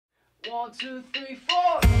1, 2, 3,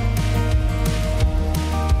 4.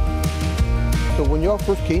 So when y'all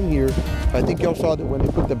first came here, I think y'all saw that when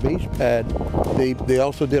they put the base pad, they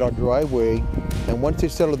also did our driveway. And once they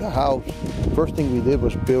settled the house, first thing we did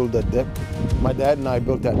was build a deck. My dad and I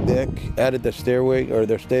built that deck, added the stairway or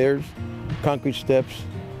the stairs, concrete steps.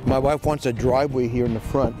 My wife wants a driveway here in the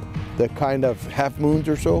front that kind of half moons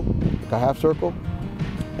or so, like a half circle.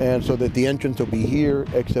 And so that the entrance will be here,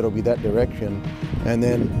 exit will be that direction. And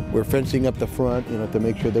then we're fencing up the front, to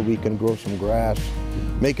make sure that we can grow some grass,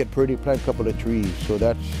 make it pretty, plant a couple of trees. So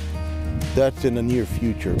that's in the near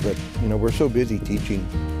future. But we're so busy teaching,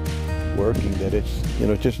 working that it's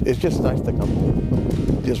just nice to come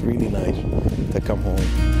home. Just really nice to come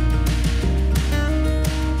home.